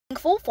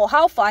Thankful for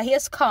how far he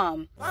has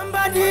come.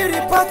 Somebody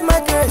report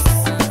my case.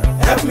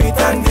 Help me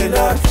thank the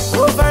Lord.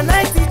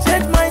 Overnight he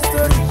changed my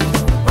story.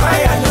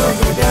 Why I no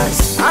go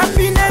dance?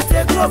 Happiness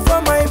they grow for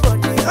my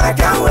body. I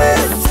can't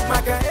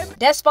wait.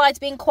 Despite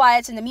being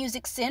quiet in the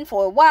music scene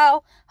for a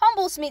while,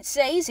 HUMBLESMITH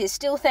says he's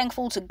still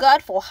thankful to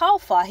God for how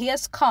far he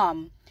has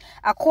come.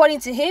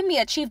 According to him, he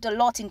achieved a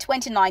lot in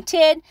 2019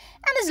 and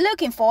is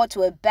looking forward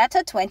to a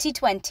better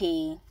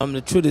 2020. The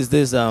truth is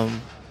this,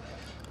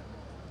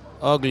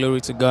 all glory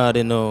to God,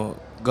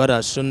 God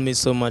has shown me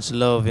so much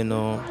love,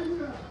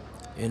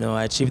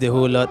 I achieved a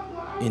whole lot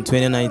in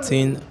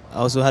 2019. I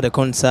also had a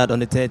concert on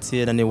the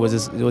 30th and it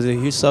was a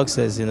huge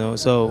success,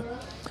 so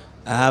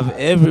I have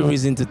every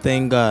reason to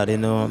thank God,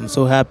 I'm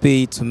so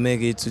happy to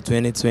make it to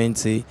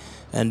 2020,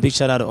 and big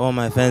shout out to all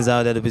my fans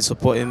out there that be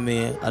supporting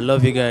me. I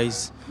love you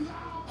guys.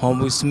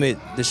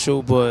 HUMBLESMITH, the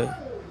show boy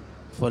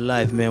for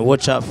life, man.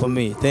 Watch out for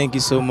me. Thank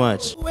you so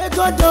much. Where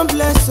God don't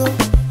bless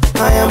us,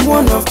 I am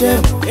one of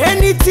them.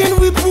 Anything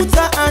we put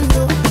our hand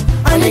on,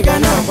 and you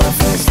can have a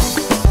first.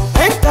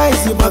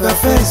 Incisive baga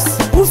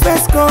first. Who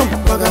first come,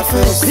 baga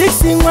first.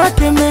 16 what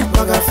came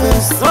baga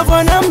first.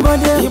 Governor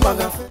body,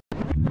 baga first.